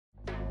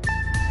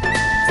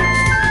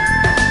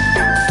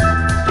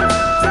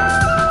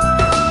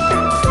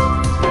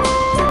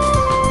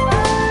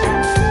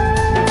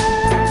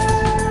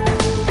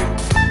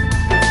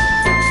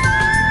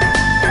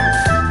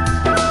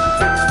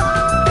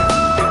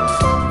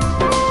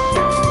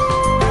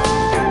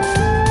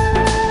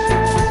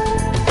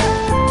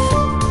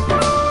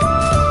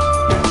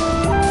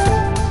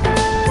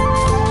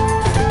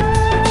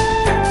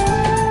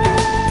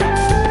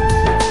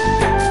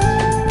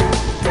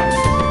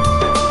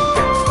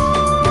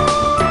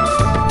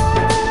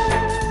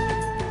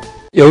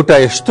एउटा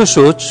यस्तो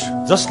सोच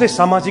जसले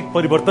सामाजिक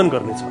परिवर्तन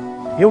गर्नेछ,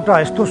 एउटा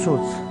यस्तो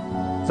सोच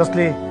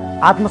जसले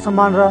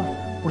आत्मसम्मान र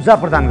ऊर्जा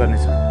प्रदान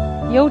गर्नेछ,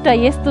 एउटा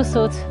यस्तो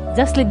सोच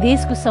जसले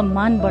देशको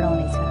सम्मान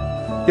बढाउनेछ,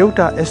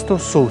 एउटा यस्तो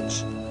सोच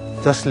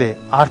जसले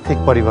आर्थिक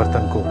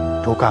परिवर्तनको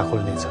ढोका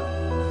खोल्नेछ,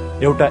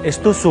 एउटा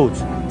यस्तो सोच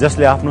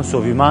जसले आफ्नो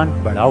स्वाभिमान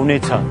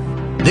बढाउनेछ।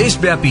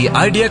 देशव्यापी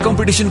आइडिया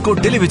कम्पिटिसन को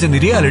टेलिभिजन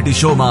रियालिटी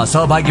शो में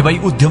सहभागी भई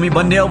उद्यमी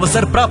बन्ने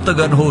अवसर प्राप्त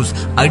गर्नुहोस्।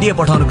 आइडिया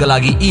पठाउनका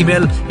लागि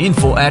इमेल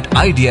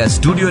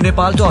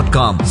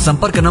info@ideastudionepal.com,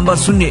 सम्पर्क number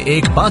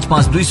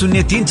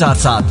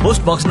 0155200347,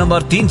 post box number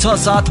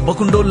 367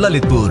 बकुण्डोल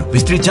Lalitpur.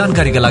 विस्तृत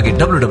जानकारीका लागि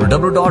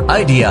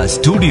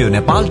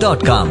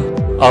www.ideastudionepal.com।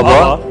 अब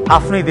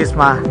आफ्नै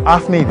देशमा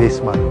आफ्नै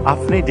देशमा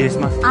आफ्नै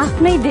देशमा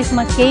आफ्नै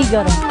देशमा केही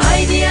गरौँ।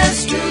 Idea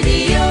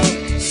studio,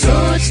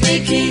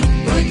 सोचदेखि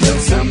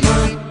उद्योगसम्म।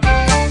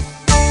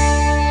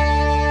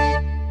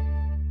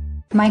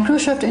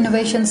 Microsoft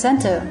Innovation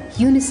Center,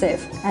 UNICEF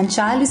and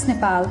Childreach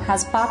Nepal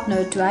has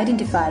partnered to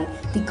identify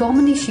the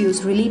common issues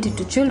related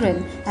to children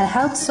and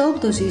help solve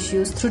those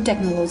issues through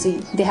technology.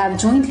 They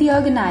have jointly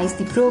organized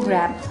the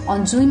program on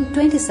June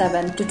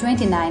 27 to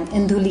 29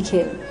 in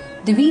Dhulikhel.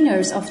 The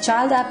winners of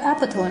Child App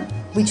Appathon,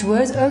 which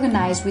was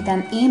organized with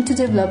an aim to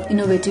develop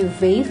innovative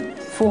wave,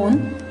 phone,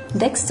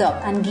 desktop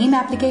and game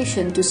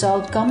application to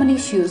solve common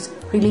issues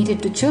related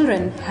to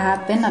children,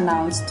 have been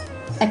announced.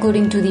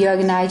 According to the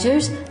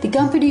organizers, the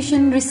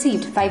competition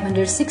received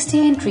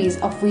 560 entries,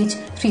 of which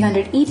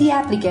 380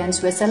 applicants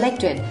were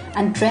selected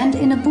and trained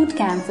in a boot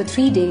camp for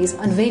 3 days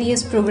on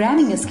various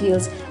programming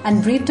skills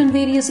and briefed on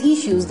various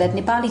issues that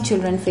Nepali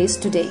children face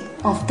today.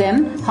 Of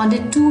them,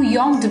 102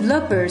 young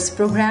developers,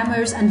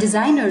 programmers and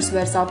designers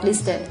were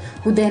shortlisted,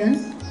 who then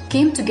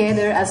came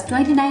together as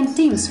 29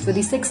 teams for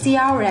the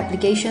 60-hour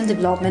application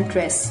development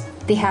race.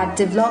 They had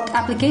developed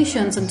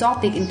applications on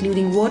topics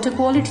including water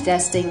quality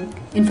testing,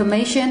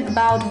 information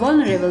about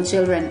vulnerable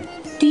children,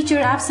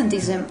 teacher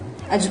absenteeism,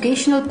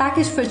 educational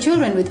package for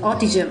children with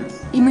autism,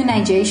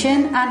 immunization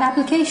and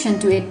application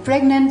to aid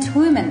pregnant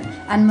women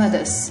and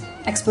mothers.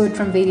 Experts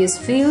from various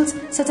fields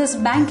such as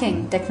banking,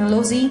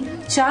 technology,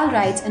 child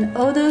rights and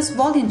others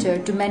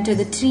volunteered to mentor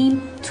the team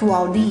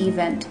throughout the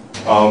event.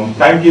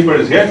 Timekeeper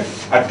is here.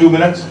 At 2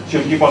 minutes,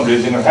 she'll keep on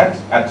raising her hand.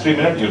 At 3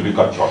 minutes, you'll be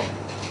cut short.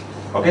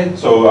 Okay,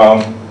 so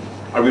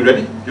are we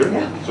ready? You're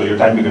ready? Yeah. So your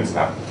time begins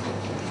now.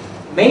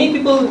 Many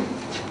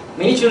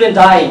children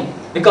die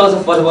because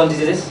of waterborne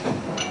diseases.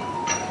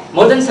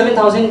 More than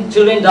 7,000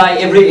 children die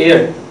every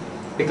year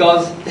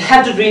because they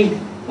have to drink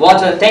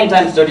water 10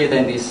 times dirtier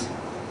than this.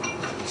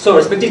 So,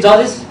 respected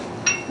judges,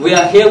 we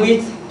are here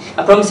with a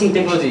promising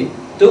technology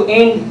to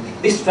end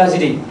this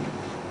tragedy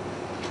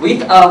with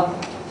a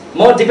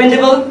more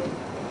dependable,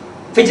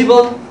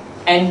 feasible,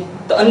 and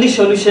the only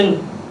solution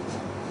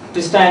to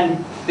stand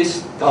this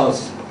cause,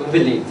 we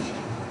believe.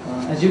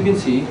 As you can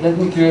see, let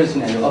me clear a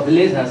scenario. A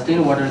village has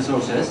 10 water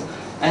resources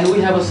and we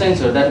have a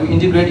sensor that we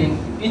integrate in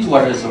each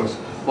water resource.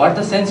 What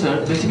the sensor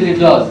basically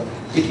does,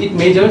 it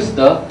measures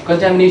the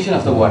contamination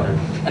of the water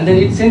and then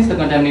it sends the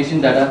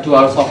contamination data to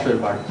our software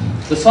part.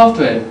 The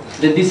software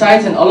then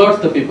decides and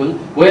alerts the people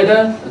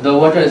whether the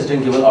water is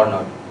drinkable or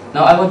not.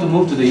 Now I want to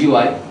move to the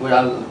UI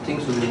where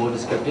things will be more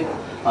descriptive.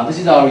 This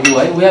is our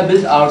UI. We have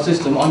built our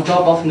system on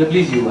top of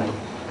Nepalese UI.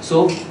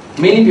 So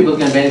many people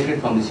can benefit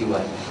from this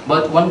UI.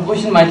 But one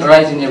question might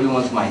arise in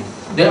everyone's mind.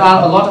 There are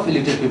a lot of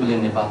illiterate people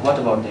in Nepal. What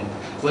about them?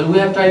 Well, we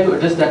have tried to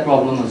address that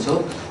problem also.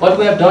 What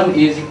we have done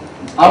is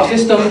our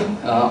system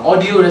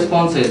audio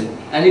responses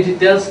and it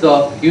tells the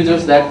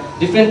users that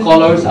different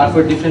colors are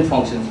for different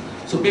functions.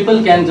 So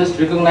people can just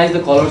recognize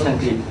the colors and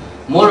click.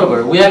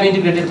 Moreover, we have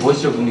integrated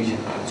voice recognition.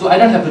 So I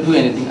don't have to do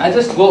anything. I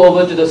just go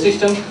over to the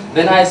system,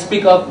 then I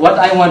speak up what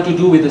I want to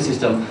do with the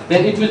system.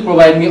 Then it will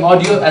provide me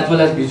audio as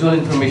well as visual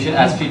information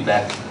as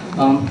feedback.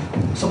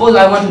 Suppose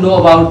I want to know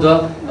about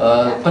the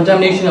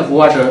contamination of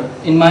water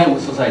in my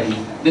society.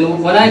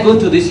 Then when I go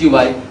to this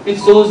UI, it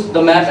shows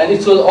the map and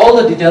it shows all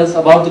the details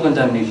about the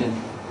contamination.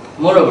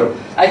 Moreover,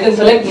 I can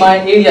select my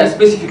area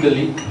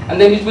specifically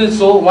and then it will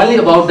show only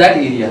about that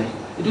area.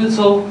 It will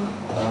show,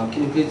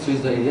 can you please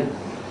switch the area?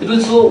 It will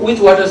show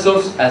which water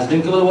source has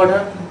drinkable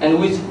water and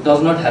which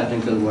does not have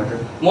drinkable water.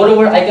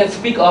 Moreover, I can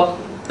speak up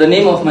the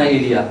name of my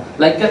area,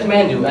 like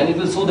Kathmandu, and it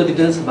will show the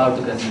details about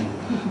the Kathmandu.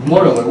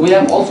 Moreover, we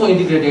have also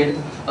integrated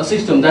a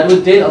system that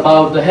will tell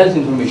about the health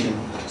information.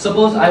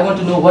 Suppose I want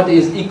to know what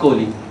is E.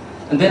 coli,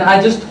 and then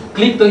I just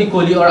click the E.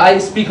 coli or I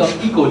speak of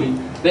E. coli,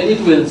 then it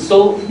will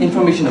show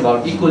information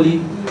about E. coli,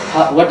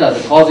 what are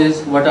the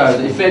causes, what are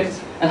the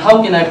effects, and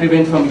how can I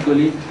prevent from E.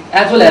 coli,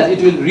 as well as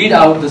it will read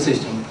out the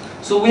system.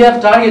 So we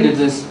have targeted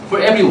this for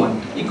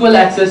everyone. Equal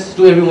access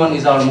to everyone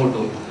is our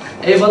motto.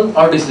 Able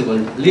or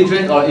disabled,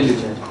 literate or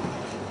illiterate.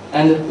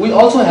 And we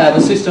also have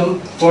a system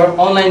for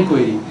online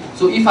query.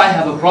 So if I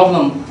have a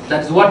problem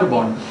that is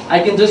waterborne, I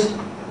can just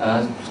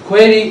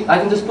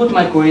put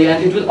my query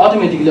and it will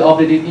automatically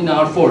update it in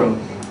our forum,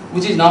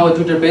 which is now a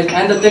Twitter page,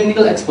 and the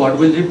technical expert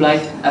will reply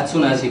as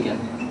soon as he can.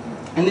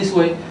 In this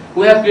way,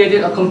 we have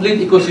created a complete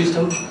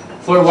ecosystem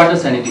for water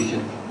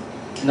sanitation.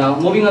 Now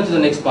moving on to the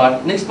next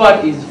part. Next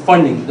part is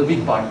funding, the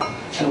big part.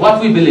 And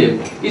what we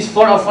believe is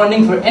for our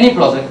funding for any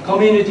project,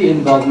 community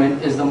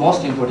involvement is the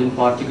most important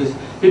part because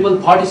people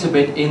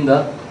participate in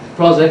the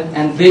project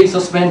and they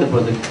suspend the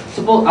project.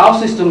 Suppose our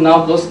system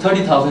now costs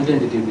 30,000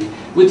 tentatively.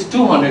 With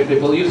 200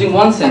 people using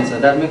one sensor,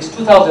 that makes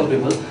 2,000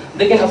 people.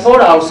 They can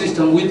afford our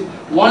system with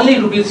only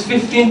rupees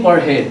 15 per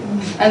head.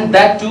 And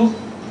that too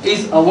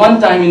is a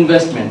one-time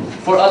investment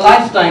for a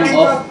lifetime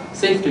of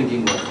safe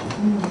drinking water.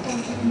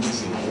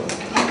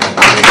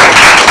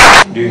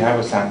 Do you have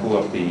a sample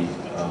of the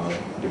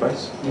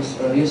device? Yes,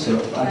 sir.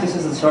 This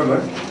is the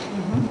server.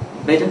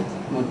 Better?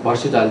 More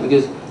versatile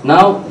because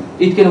now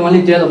it can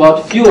only tell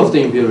about few of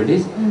the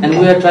impurities, and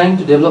we are trying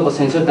to develop a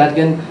sensor that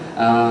can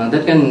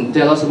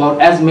tell us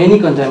about as many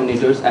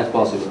contaminators as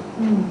possible,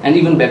 and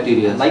even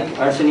bacteria like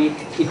arsenic,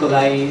 E.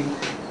 coli,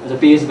 the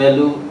pH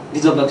value,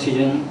 dissolved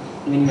oxygen,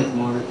 many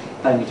more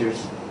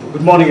parameters.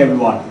 Good morning,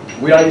 everyone.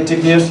 We are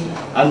Technius,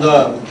 and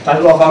the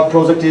title of our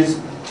project is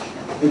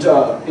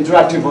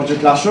Interactive Virtual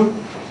Classroom.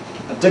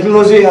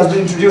 Technology has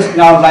been introduced in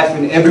our life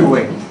in every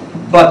way,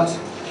 but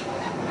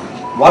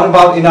what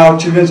about in our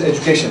children's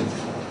education?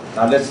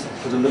 Now let's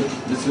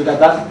look at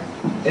that.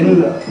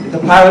 In the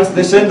parents,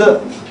 they send the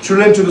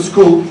children to the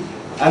school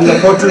and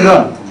they go to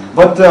learn.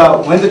 But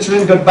when the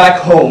children get back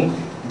home,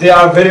 they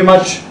are very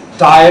much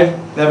tired.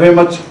 They are very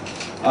much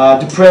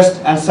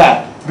depressed and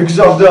sad because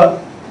of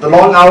the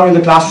long hour in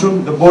the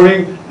classroom, the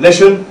boring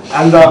lesson,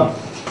 and the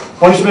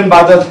punishment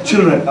by the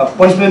children,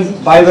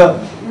 punishment by the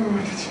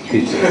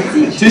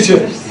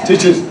teachers,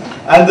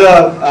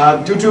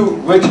 and due to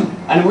which,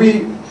 and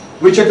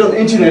we checked on the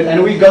internet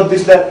and we got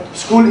this that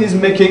school is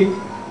making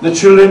the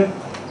children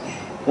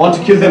want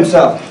to kill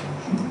themselves,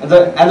 and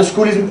the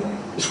school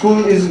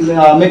is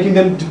making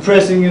them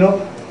depressing,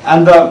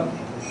 and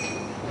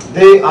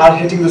they are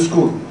hating the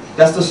school.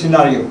 That's the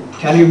scenario.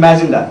 Can you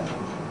imagine that?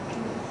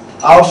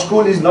 Our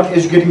school is not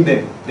educating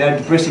them; they are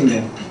depressing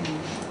them.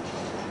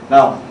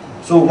 Now,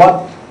 so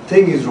what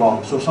thing is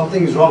wrong? So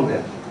something is wrong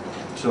there.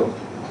 So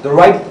the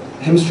right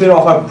hemisphere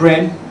of our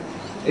brain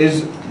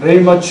is very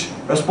much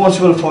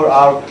responsible for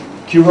our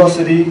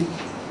curiosity,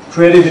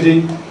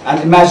 creativity,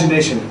 and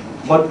imagination.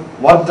 But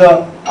what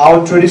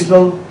our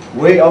traditional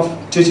way of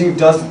teaching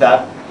does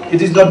that,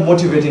 it is not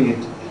motivating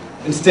it.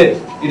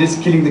 Instead, it is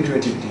killing the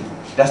creativity.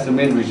 That's the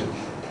main reason.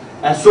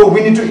 And so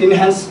we need to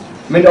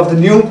enhancement of the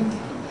new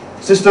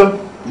system.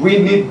 We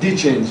need the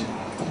change.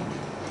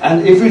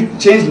 And if we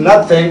change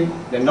nothing,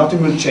 then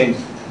nothing will change.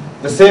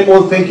 The same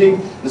old thinking,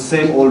 the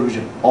same old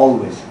vision,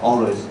 always,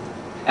 always.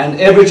 And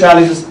every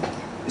child is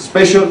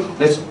special.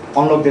 Let's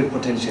unlock their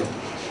potential.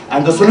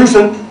 And the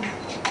solution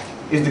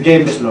is the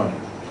game-based learning.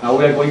 Now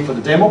we are going for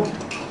the demo.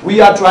 We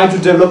are trying to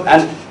develop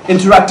an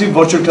interactive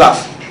virtual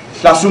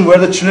classroom where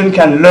the children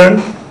can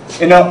learn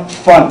in a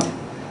fun.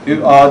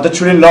 The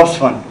children loves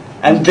fun,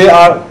 and they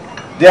are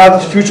the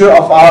future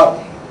of our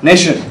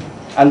nation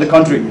and the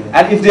country.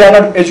 And if they are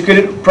not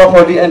educated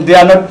properly and they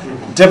are not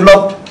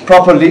developed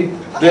properly,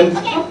 then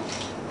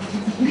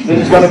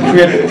it's going to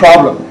create a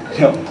problem.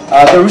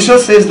 The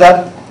research says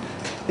that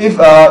if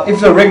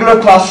the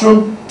regular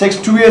classroom takes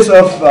 2 years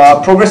of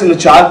progress in the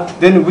child,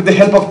 then with the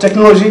help of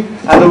technology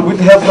and with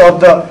the help of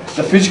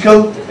the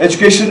physical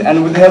education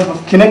and with the help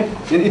of Kinect,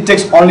 then it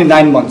takes only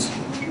 9 months.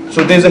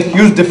 So there's a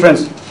huge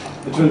difference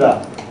between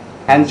that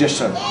and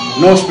gesture.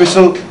 No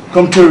special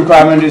computer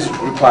requirement is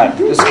required.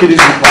 The skill is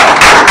required.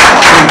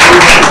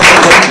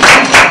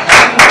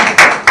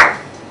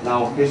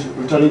 Now he's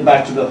returning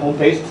back to the home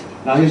page.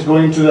 Now he's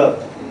going to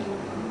the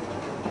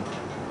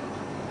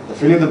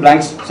fill in the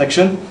blanks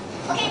section.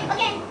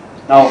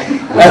 Now,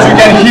 as you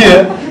can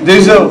hear, there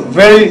is a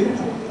very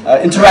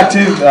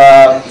interactive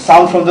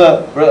sound from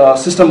the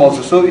system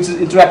also. So it's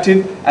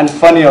interactive and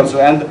funny also,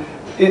 and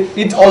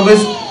it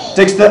always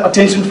takes the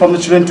attention from the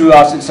children to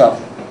us itself.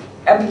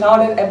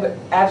 Nowadays,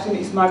 apps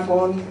in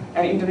smartphone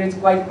and internet is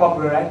quite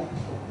popular, right?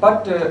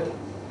 But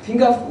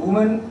think of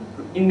women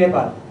in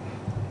Nepal.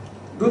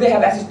 Do they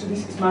have access to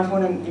this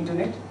smartphone and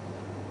internet?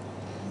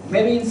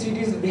 Maybe in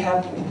cities they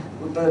have,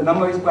 the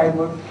number is quite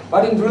good,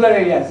 but in rural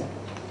areas,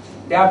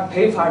 they are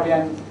very far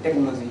behind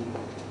technology.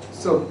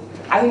 So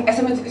I think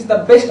SMS is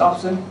the best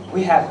option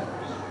we have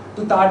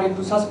to target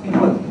to such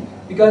people,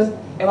 because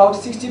about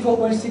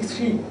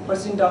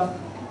 64.63% of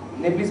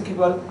Nepalese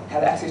people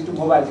have access to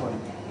mobile phone,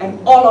 and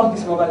all of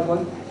these mobile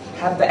phones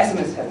have the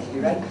SMS facility,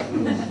 right?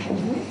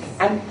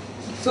 And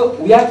so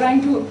we are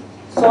trying to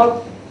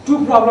solve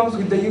two problems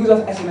with the use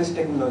of SMS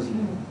technology.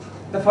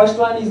 The first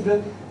one is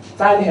the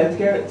child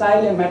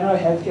and maternal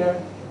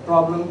healthcare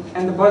problem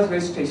and the birth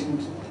registration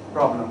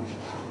problem.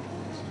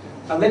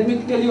 Now let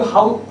me tell you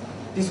how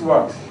this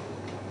works.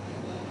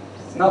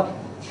 Now,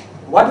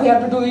 what we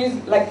have to do is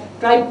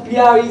try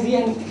PREZ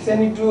and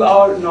send it to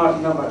our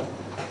number.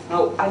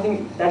 Now I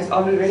think that's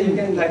already ready. You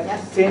can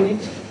send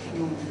it.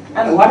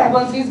 And what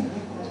happens is,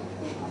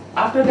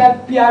 after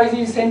that PREZ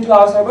is sent to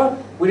our server,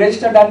 we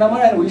register that number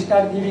and we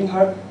start giving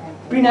her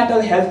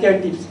prenatal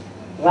healthcare tips.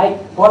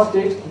 like birth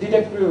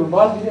defect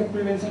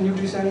prevention,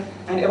 nutrition,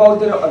 and about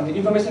the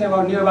information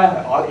about nearby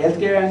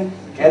healthcare and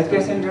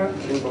healthcare center.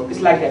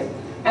 It's like that.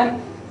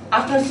 And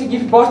after she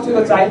gives birth to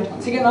the child,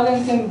 she can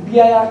again send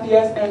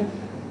BIRTS and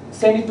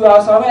send it to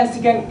our server, and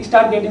she can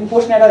start getting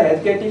postnatal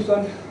healthcare tips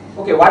on,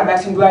 okay, what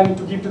vaccine do I need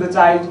to give to the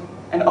child,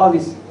 and all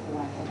this.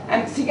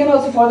 And she can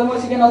also, furthermore,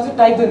 she can also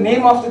type the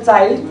name of the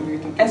child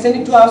and send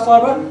it to our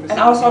server, and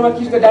our server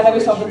keeps the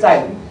database of the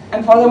child.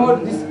 And furthermore,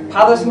 this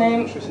father's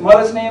name,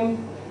 mother's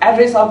name,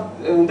 address of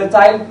the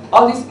child,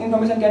 all this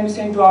information can be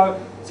sent to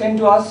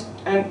us,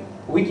 and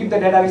we keep the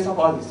database of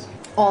all this.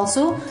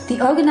 Also,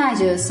 the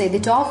organizers say the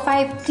top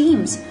 5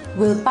 teams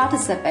will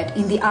participate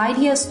in the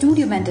IDEA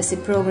Studio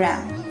Mentorship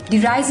Program. The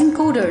Rising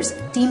Coders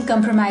team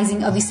comprising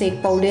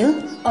Abhishek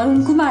Paudel,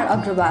 Arun Kumar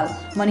Agrawal,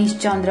 Manish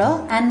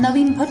Chandra and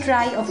Naveen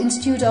Bhattrai of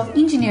Institute of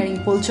Engineering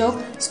Pulchok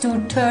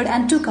stood third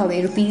and took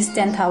away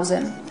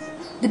 ₹10,000.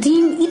 The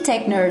team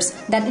e-techners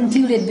that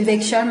included Vivek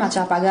Sharma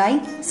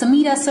Chapagai,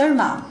 Samira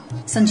Sarma,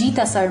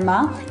 Sanjita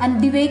Sarma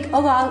and Vivek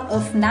Awal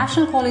of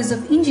National College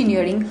of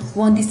Engineering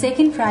won the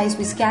second prize,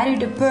 which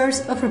carried a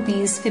purse of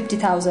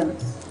 ₹50,000.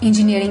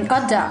 Engineering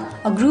Kadda,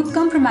 a group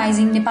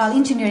comprising Nepal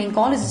Engineering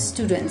College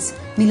students,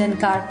 Milan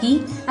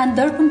Karki and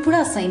Darpan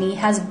Purasaini,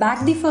 has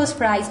bagged the first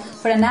prize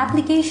for an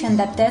application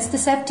that tests the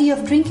safety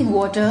of drinking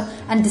water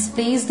and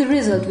displays the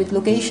result with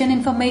location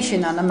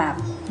information on a map.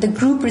 The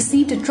group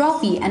received a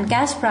trophy and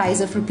cash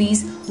prize of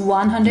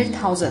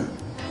 ₹100,000.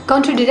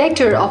 Country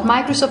Director of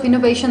Microsoft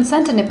Innovation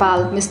Center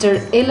Nepal,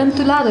 Mr. Elan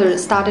Tuladhar,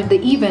 started the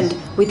event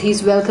with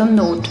his welcome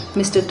note.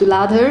 Mr.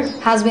 Tuladhar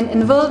has been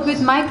involved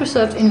with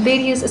Microsoft in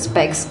various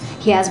aspects.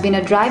 He has been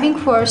a driving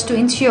force to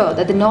ensure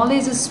that the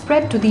knowledge is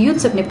spread to the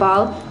youths of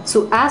Nepal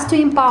so as to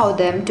empower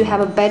them to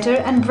have a better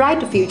and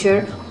brighter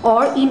future,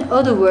 or in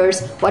other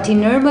words, what he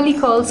normally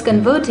calls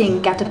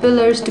converting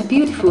caterpillars to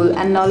beautiful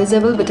and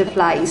knowledgeable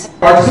butterflies.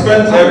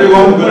 Participants,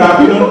 everyone, good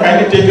afternoon.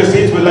 Kindly take your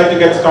seats. We'd like to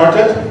get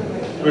started.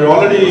 We're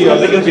already a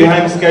little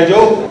behind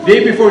schedule.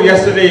 Day before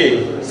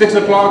yesterday, 6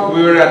 o'clock,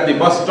 we were at the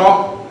bus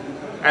stop.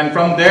 And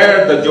from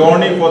there, the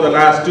journey for the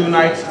last 2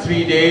 nights,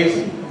 3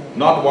 days,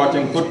 not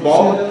watching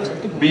football,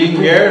 being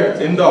here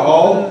in the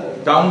hall,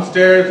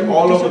 downstairs,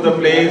 all over the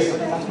place,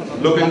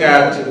 looking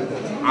at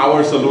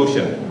our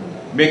solution,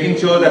 making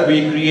sure that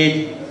we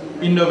create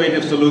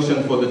innovative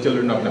solutions for the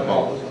children of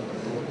Nepal.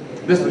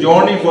 This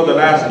journey for the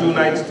last 2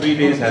 nights, 3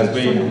 days has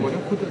been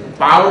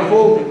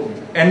powerful,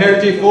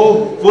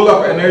 energyful, full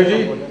of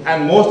energy,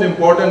 and most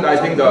important, I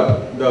think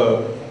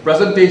the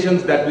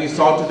presentations that we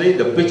saw today,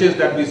 the pitches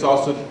that we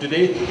saw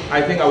today,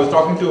 I think I was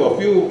talking to a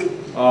few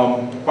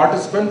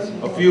participants,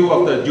 a few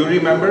of the jury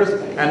members,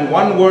 and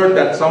one word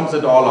that sums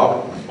it all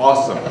up: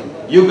 awesome.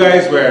 You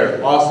guys were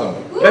awesome.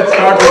 Let's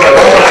start with a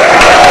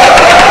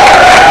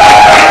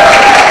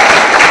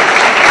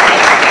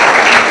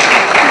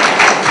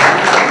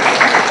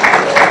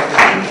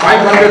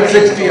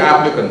 560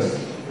 applicants.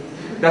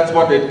 That's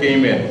what it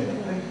came in.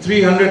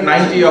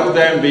 390 of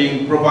them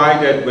being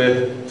provided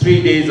with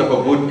 3 days of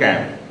a boot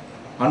camp.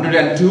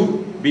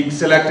 102 being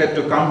selected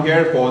to come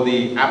here for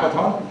the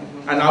Apathon.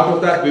 And out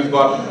of that, we've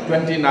got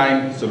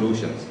 29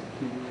 solutions.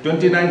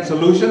 29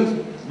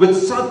 solutions with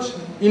such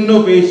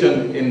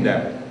innovation in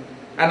them.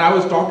 And I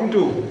was talking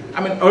to,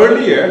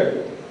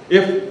 earlier,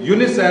 if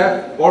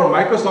UNICEF or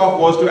Microsoft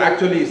was to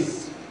actually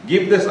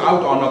give this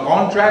out on a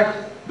contract,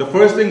 the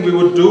first thing we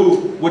would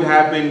do would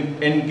have been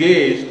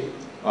engaged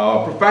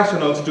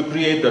professionals to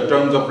create the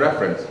terms of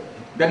reference.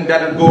 Then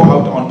that would go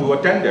out onto a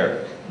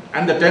tender.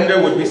 And the tender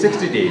would be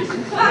 60 days.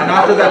 And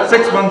after that,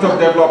 6 months of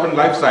development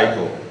life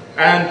cycle.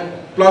 And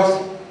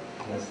plus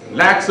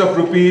lakhs of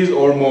rupees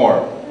or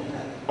more.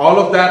 All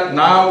of that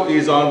now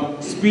is on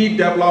speed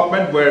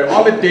development, where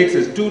all it takes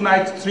is 2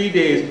 nights, 3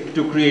 days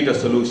to create a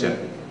solution.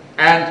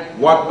 And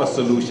what a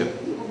solution.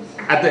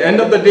 At the end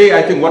of the day,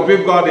 I think what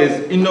we've got is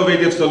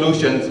innovative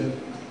solutions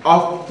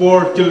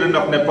for children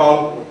of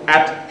Nepal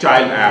at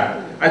Child App.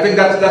 I think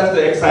that's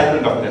the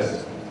excitement of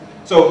this.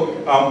 So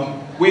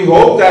we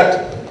hope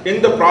that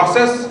in the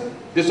process,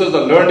 this was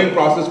a learning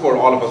process for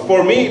all of us.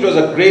 For me, it was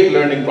a great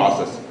learning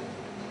process.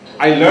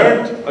 I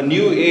learned a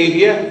new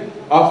area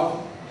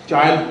of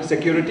child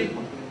security,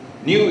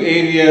 new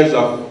areas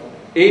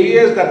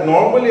that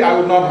normally I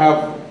would not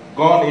have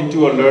gone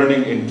into a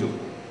learning into.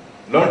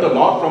 Learned a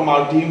lot from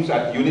our teams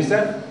at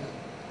UNICEF.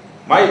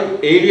 My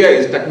area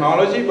is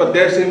technology, but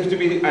there seems to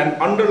be an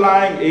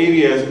underlying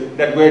areas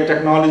that where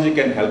technology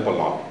can help a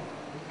lot.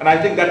 And I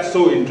think that's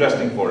so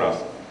interesting for us.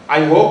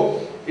 I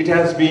hope it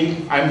has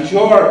been, I'm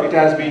sure it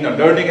has been a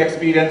learning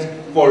experience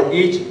for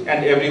each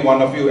and every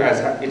one of you as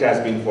it has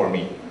been for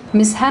me.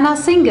 Ms. Hannah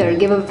Singer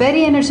gave a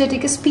very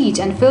energetic speech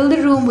and filled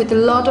the room with a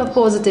lot of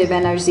positive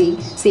energy.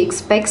 She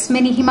expects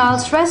many Himal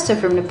Shrestha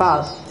from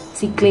Nepal.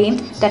 She claimed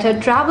that her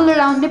travel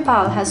around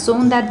Nepal has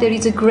shown that there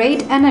is a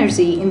great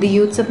energy in the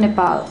youths of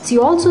Nepal. She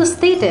also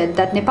stated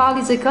that Nepal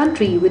is a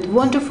country with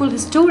wonderful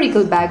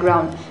historical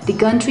background, the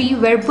country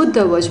where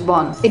Buddha was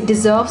born. It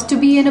deserves to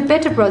be in a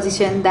better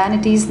position than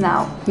it is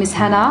now. Ms.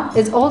 Hannah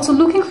is also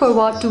looking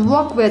forward to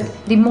work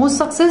with the most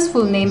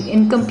successful name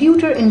in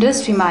computer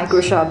industry,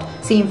 Microsoft.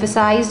 She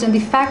emphasized on the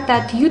fact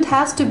that youth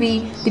has to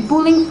be the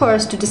pulling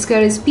force to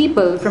discourage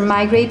people from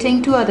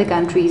migrating to other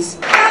countries.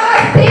 I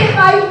see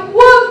my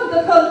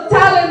wonderful,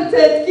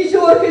 talented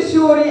Kishore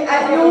Kishori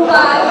and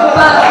Yuva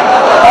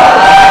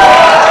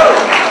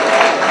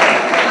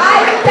I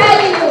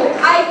tell you,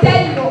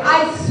 I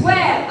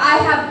swear I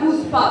have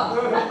goosebumps.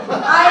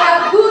 I have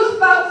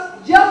goosebumps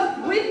just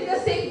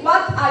witnessing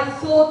what I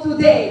saw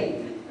today.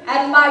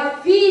 And my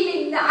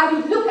feeling, I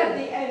mean, look at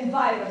the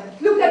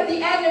environment, look at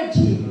the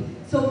energy.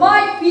 So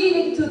my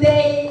feeling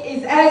today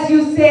is, as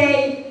you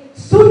say,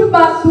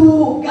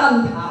 Sunbasu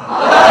Gandha.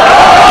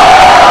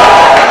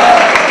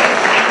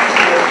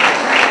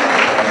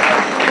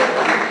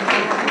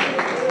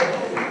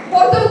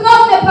 For the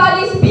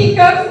non-Nepali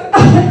speakers,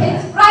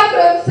 it's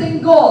fragrance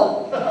in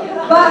gold.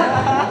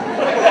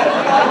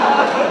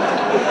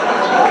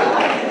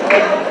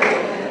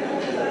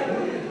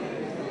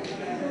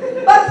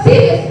 But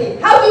seriously,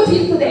 how do you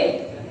feel today?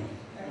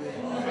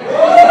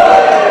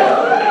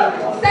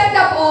 Stand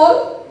up all.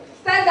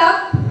 Stand up.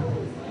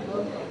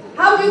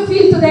 How do you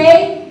feel today?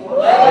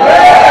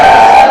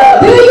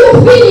 Do you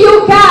feel you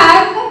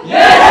can?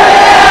 Yes!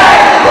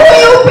 Do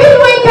you feel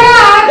we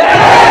can?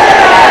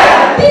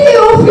 Yes! Do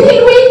you feel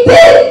we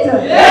did?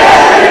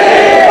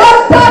 Yes!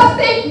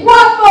 Fantastic!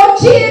 One more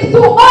cheer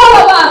to all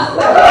of us!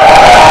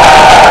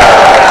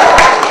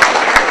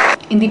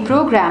 In the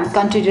program,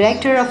 Country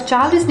Director of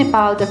Childreach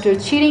Nepal, Dr.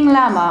 Chiring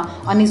Lama,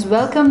 on his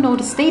welcome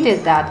note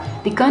stated that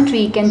the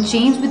country can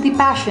change with the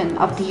passion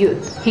of the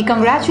youth. He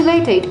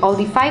congratulated all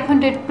the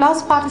 500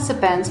 plus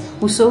participants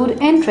who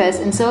showed interest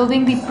in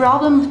solving the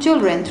problem of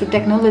children through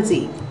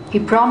technology. He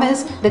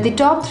promised that the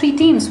top 3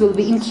 teams will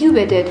be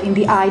incubated in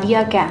the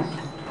IDEA camp.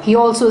 He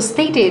also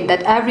stated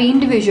that every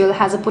individual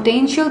has a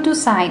potential to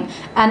shine,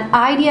 and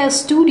IDEA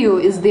Studio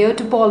is there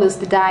to polish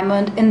the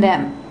diamond in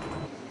them.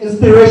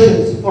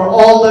 Inspirations for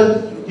all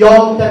the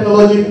young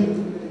technology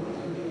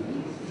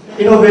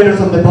innovators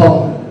of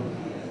Nepal.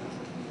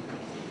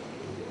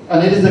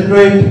 And it is a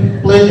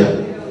great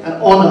pleasure and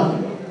honor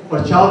for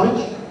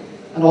childreach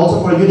and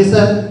also for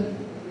UNICEF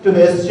to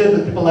be associated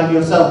with people like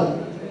yourself.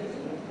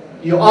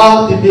 You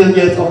are the Bill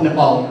Gates of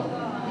Nepal.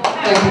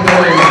 Thank you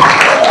very much.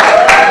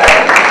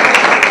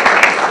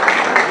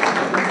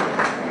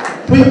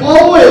 We've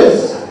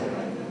always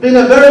been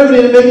very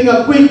good in making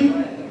a quick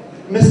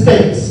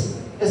mistakes,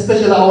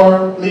 especially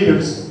our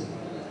leaders.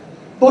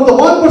 But the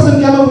one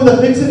person came up with a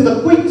fixing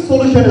the quick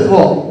solution as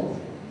well.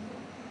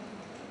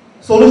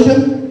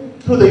 Solution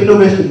through the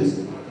innovations.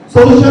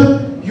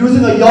 Solution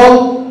using a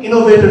young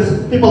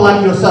innovators, people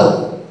like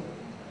yourself.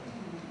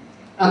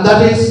 And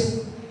that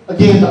is,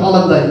 again, the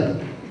alumni.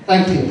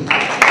 Thank you.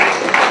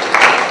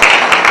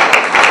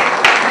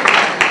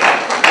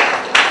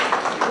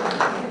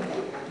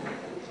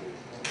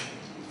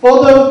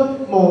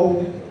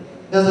 Furthermore,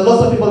 there's a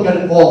lot of people get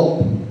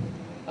involved.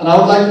 And I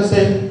would like to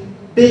say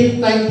big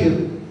thank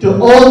you to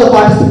all the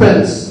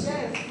participants.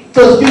 Yes.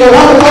 So give a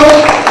round of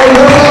applause for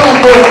yourself and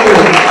for you.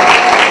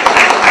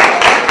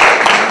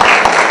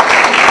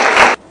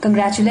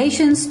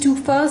 Congratulations to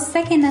first,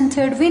 second and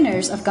third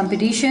winners of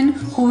competition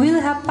who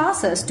will have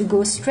passes to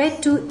go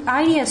straight to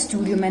IDEA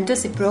Studio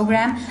Mentorship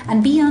Program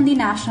and be on the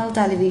national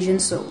television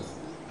show.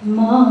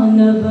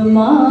 Manav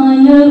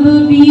Manav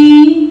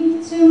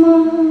Beechma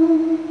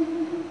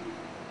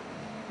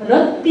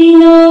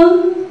Ratina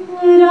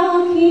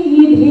Rakhi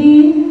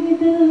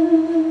Bhed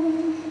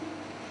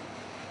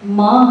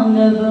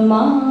Manav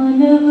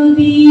Manav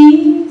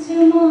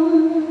Beechma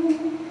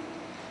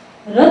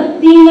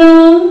Ratina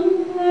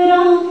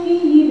Rakhi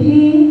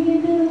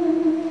Bhed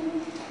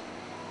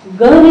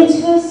Garch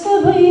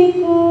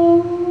Sabaiko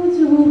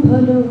Jo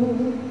Bhalo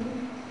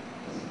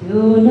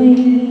Yo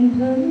Nahi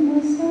Dharma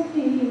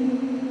Sake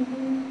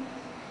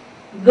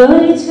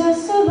Garch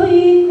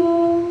Sabaiko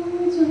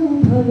Jo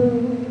Bhalo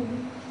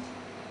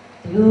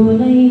यो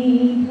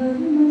नहीं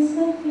धर्म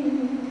सके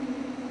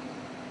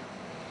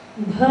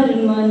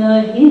धर्म न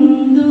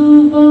हिंदू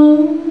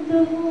बौद्ध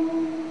हो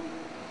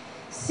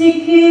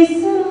सिख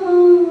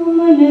इस्लाम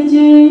न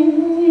जैन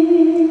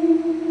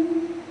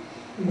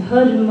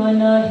धर्म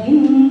न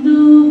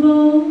हिंदू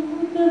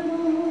बौद्ध हो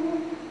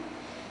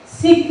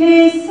सिख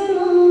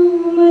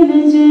इस्लाम न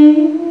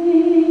जैन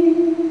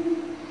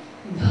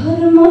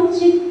धर्म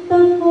चित्त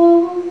को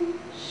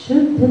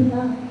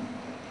शुद्धता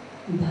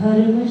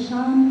धर्म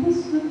शांति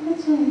सुख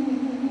चैन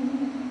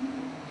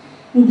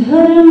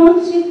धर्म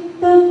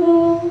चित्त को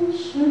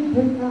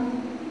शुद्धता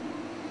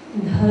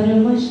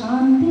धर्म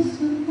शांति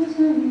सुख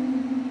चैन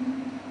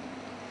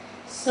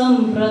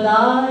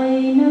संप्रदाय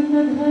न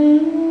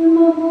धर्म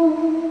हो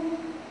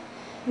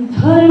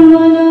धर्म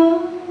न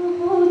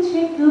हो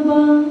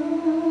छिकबा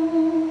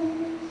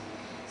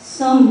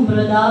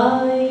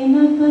संप्रदाय न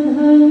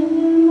धर्म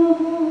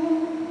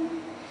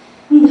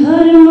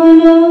धर्म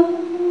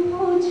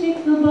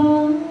नबुझेको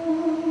बाल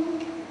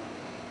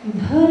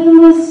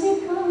धर्म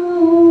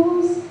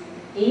सिकाओस्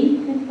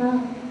एकता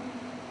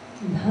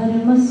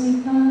धर्म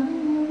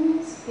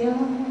सिकाओस्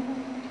प्यार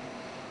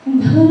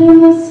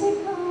धर्म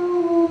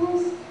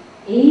सिकाओस्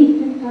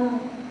एकता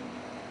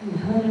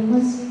धर्म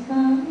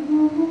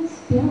सिकाओस्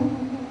प्यार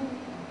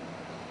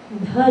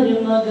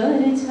धर्म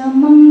गर्छ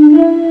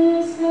मङ्गल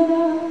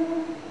सदा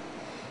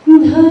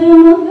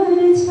धर्म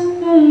गर्छ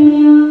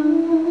कल्याण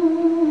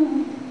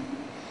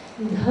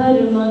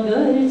धर्म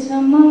गर्छ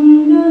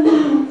मङ्गल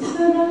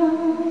सदा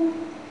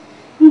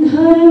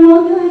धर्म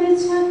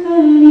गर्छ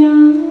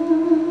कल्याण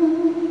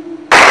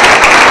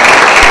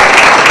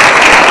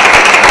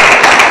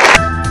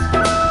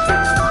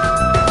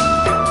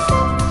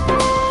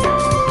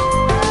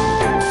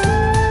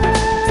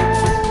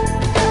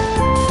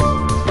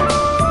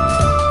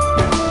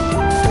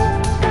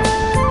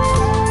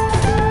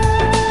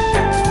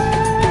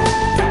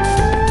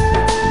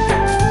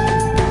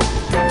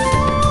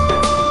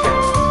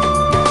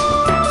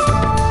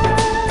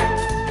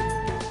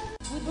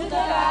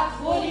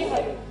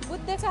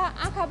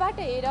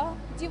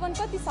जीवन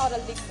कति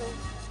सरल देख्छौ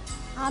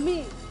हामी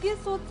के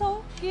सोच्छौं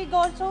के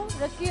गर्छौं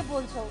र के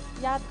बोल्छौं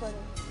याद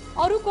गरौँ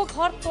अरूको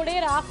घर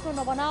तोडेर आफ्नो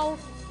नबनाऊ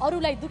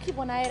अरूलाई दुखी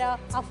बनाएर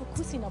आफू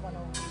खुसी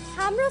नबनाऊ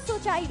हाम्रो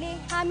सोचाइले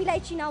हामीलाई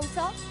चिनाउँछ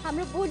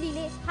हाम्रो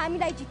बोलीले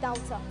हामीलाई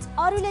जिताउँछ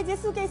अरूले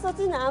जेसुकै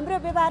सोचिन् हाम्रो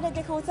व्यवहारले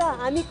देखाउँछ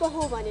हामी को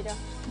हौ भनेर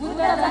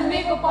बुद्ध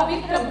जन्मेको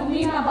पवित्र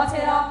भूमिमा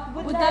बसेर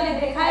बुद्धले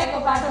देखाएको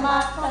बाटोमा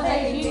सधैँ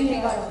हिँड्ने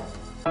गरौँ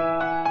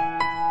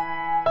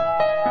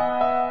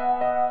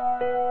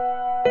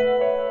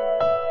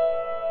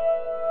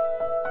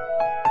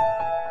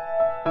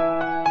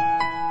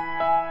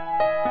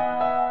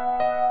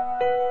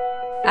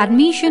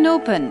Admission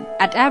open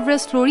at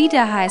Everest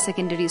Florida Higher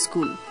Secondary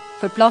School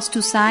for Plus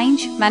 2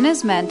 Science,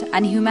 Management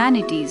and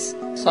Humanities.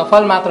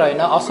 सफल मात्र हैन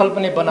असल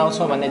पनि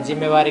बनाउँछौं भन्ने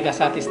जिम्मेवारीका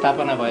साथ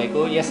स्थापना भएको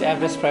yes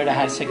Everest Florida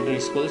higher secondary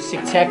school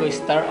शिक्षाको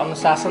स्तर,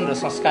 अनुशासन र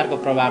संस्कारको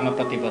प्रभावमा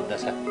प्रतिबद्ध छ।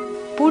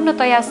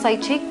 पूर्णतया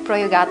शैक्षिक,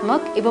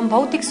 प्रयोगात्मक एवं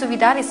भौतिक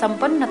सुविधाले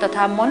सम्पन्न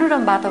तथा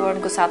मनोरम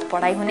वातावरणको साथ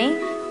पढाइ हुने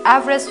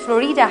Everest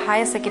Florida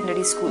higher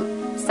secondary school,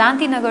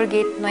 Shantinagar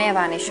gate, नयाँ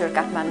Bhaneshwar,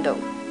 Kathmandu.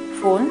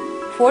 Phone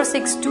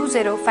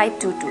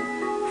 4620-522,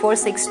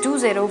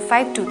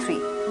 4620-523,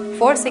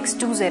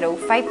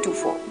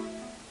 4620-524.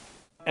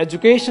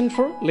 Education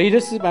for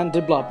Leadership and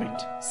Development,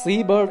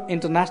 Seabird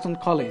International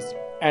College.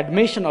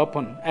 Admission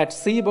open at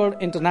Seabird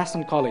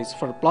International College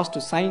for Plus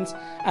 2 Science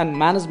and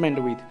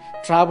Management with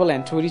Travel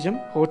and Tourism,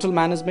 Hotel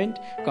Management,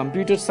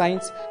 Computer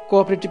Science,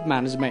 Cooperative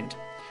Management.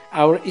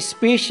 Our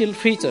special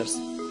features: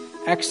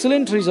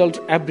 excellent result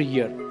every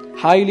year,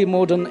 highly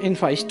modern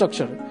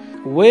infrastructure,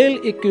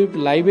 well-equipped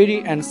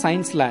library and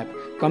science lab,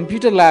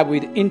 computer lab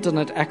with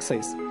internet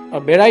access, a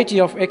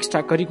variety of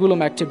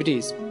extracurriculum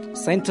activities,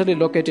 centrally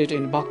located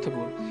in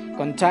Bhaktapur.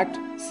 Contact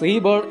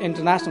Seabird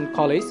International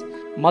College,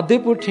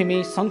 Madhepur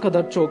Thimi,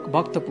 Sankadar Chowk,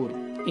 Bhaktapur.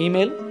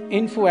 Email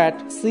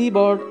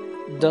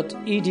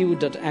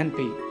info@seabird.edu.np.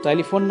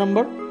 Telephone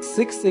number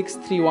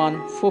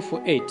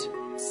 6631-448,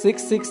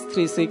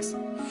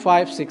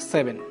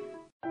 6636-567.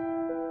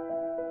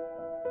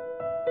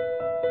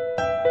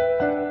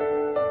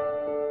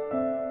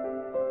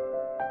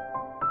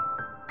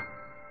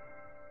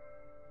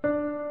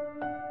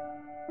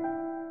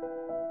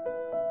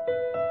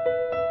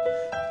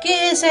 के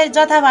यसरी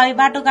जथाभावी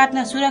बाटो काट्न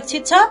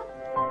सुरक्षित छ?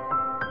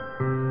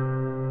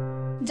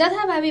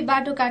 जथाभावी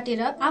बाटो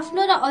काटेर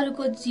आफ्नो र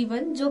अरूको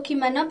जीवन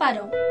जोखिममा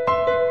नपारौं।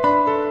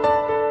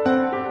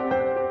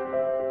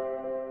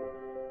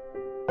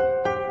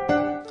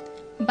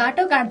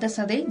 बाटो काट्दा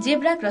सधैँ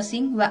जेब्रा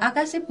क्रसिङ वा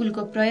आकाशे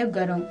पुलको प्रयोग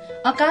गरौं।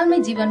 अकालमै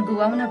जीवन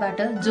गुमाउनबाट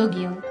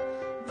जोगियौं।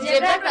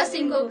 जेब्रा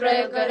क्रसिङको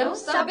प्रयोग गरौं,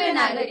 सबै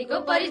नागरिकको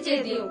परिचय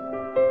दियौं।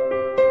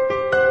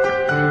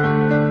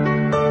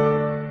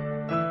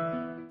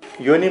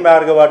 योनि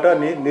मार्गबाट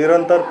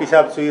निरन्तर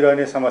पिसाब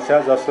चुहिरहने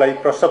समस्या, जसलाई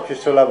प्रसव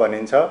फिस्टुला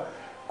भनिन्छ,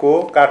 को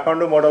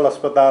काठमाडौँ मोडल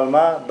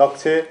अस्पतालमा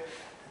दक्ष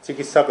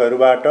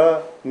चिकित्सकहरूबाट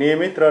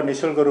नियमित र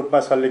निःशुल्क रूपमा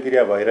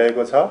शल्यक्रिया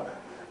भइरहेको छ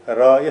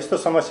र यस्तो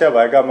समस्या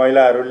भएका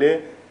महिलाहरूले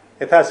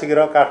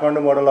यथाशीघ्र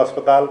काठमाडौँ मोडल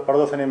अस्पताल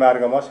प्रदर्शनी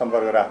मार्गमा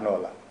सम्पर्क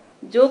राख्नुहोला।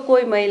 जो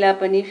कोही महिला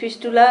पनि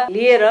फिस्टुला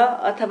लिएर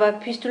अथवा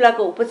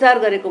फिस्टुलाको उपचार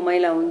गरेको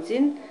महिला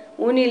हुन्छन्,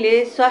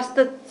 उनीले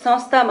स्वास्थ्य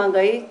संस्थामा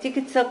गई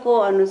चिकित्सकको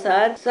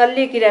अनुसार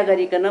शल्यक्रिया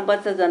गरिकन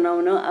बच्चा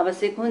जन्माउन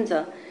आवश्यक हुन्छ।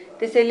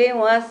 त्यसैले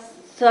उहाँ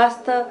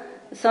स्वास्थ्य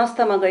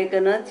संस्थामा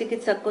गइकन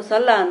चिकित्सकको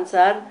सल्लाह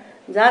अनुसार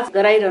जाँच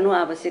गराइरहनु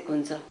आवश्यक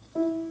हुन्छ।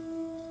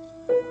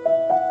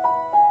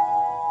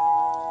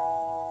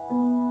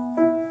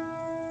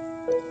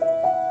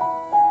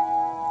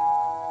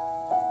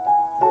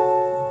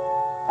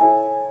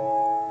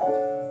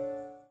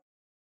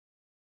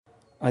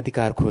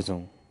 अधिकार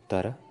खोजौं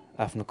तर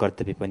आफ्नो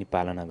कर्तव्य पनि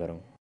पालना गरौं।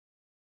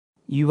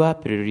 युवा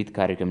प्रेरित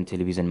कार्यक्रम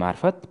टेलिभिजन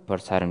मार्फत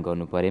प्रसारण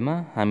गर्नु परेमा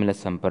हामीलाई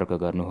सम्पर्क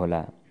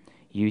गर्नुहोला।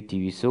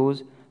 युटिभी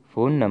सोज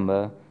phone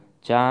number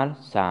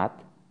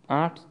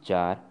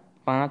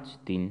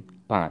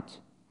 47845355,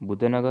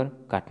 Buddhnagar,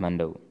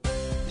 Kathmandu.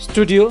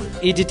 Studio,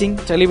 editing,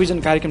 television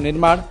कार्यक्रम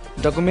निर्माण,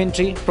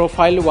 डकुमेन्ट्री,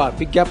 प्रोफाइल वा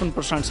विज्ञापन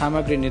प्रसारण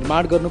सामग्री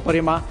निर्माण गर्नु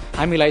परेमा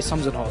हामीलाई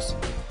सम्झनुहोस्।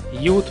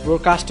 Youth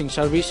broadcasting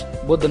service,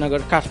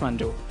 Buddhnagar,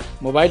 Kathmandu.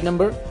 Mobile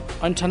number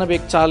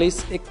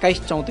 9840 21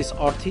 34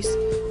 38,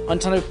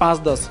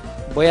 98510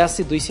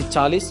 82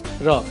 240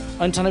 र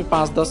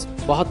 98510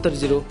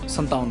 72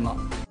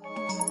 057।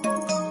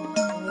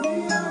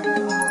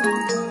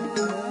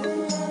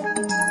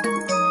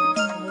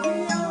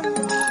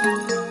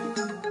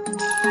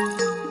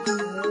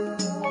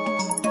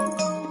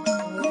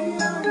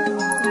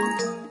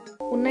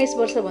 19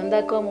 वर्षभन्दा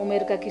कम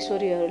उमेरका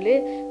किशोरीहरूले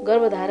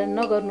गर्भधारण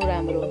नगर्नु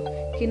राम्रो,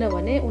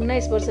 किनभने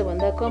 19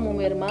 वर्षभन्दा कम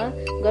उमेरमा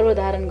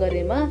गर्भधारण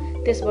गरेमा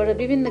त्यसबाट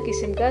विभिन्न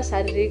किसिमका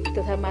शारीरिक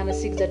तथा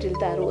मानसिक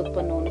जटिलताहरू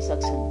उत्पन्न हुन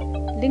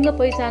सक्छन्। लिङ्ग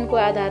पहिचानको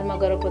आधारमा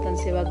गर्भपतन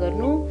सेवा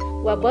गर्नु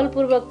वा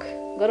बलपूर्वक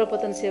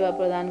गर्भपतन सेवा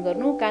प्रदान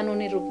गर्नु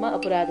कानुनी रूपमा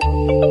अपराध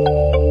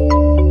हो।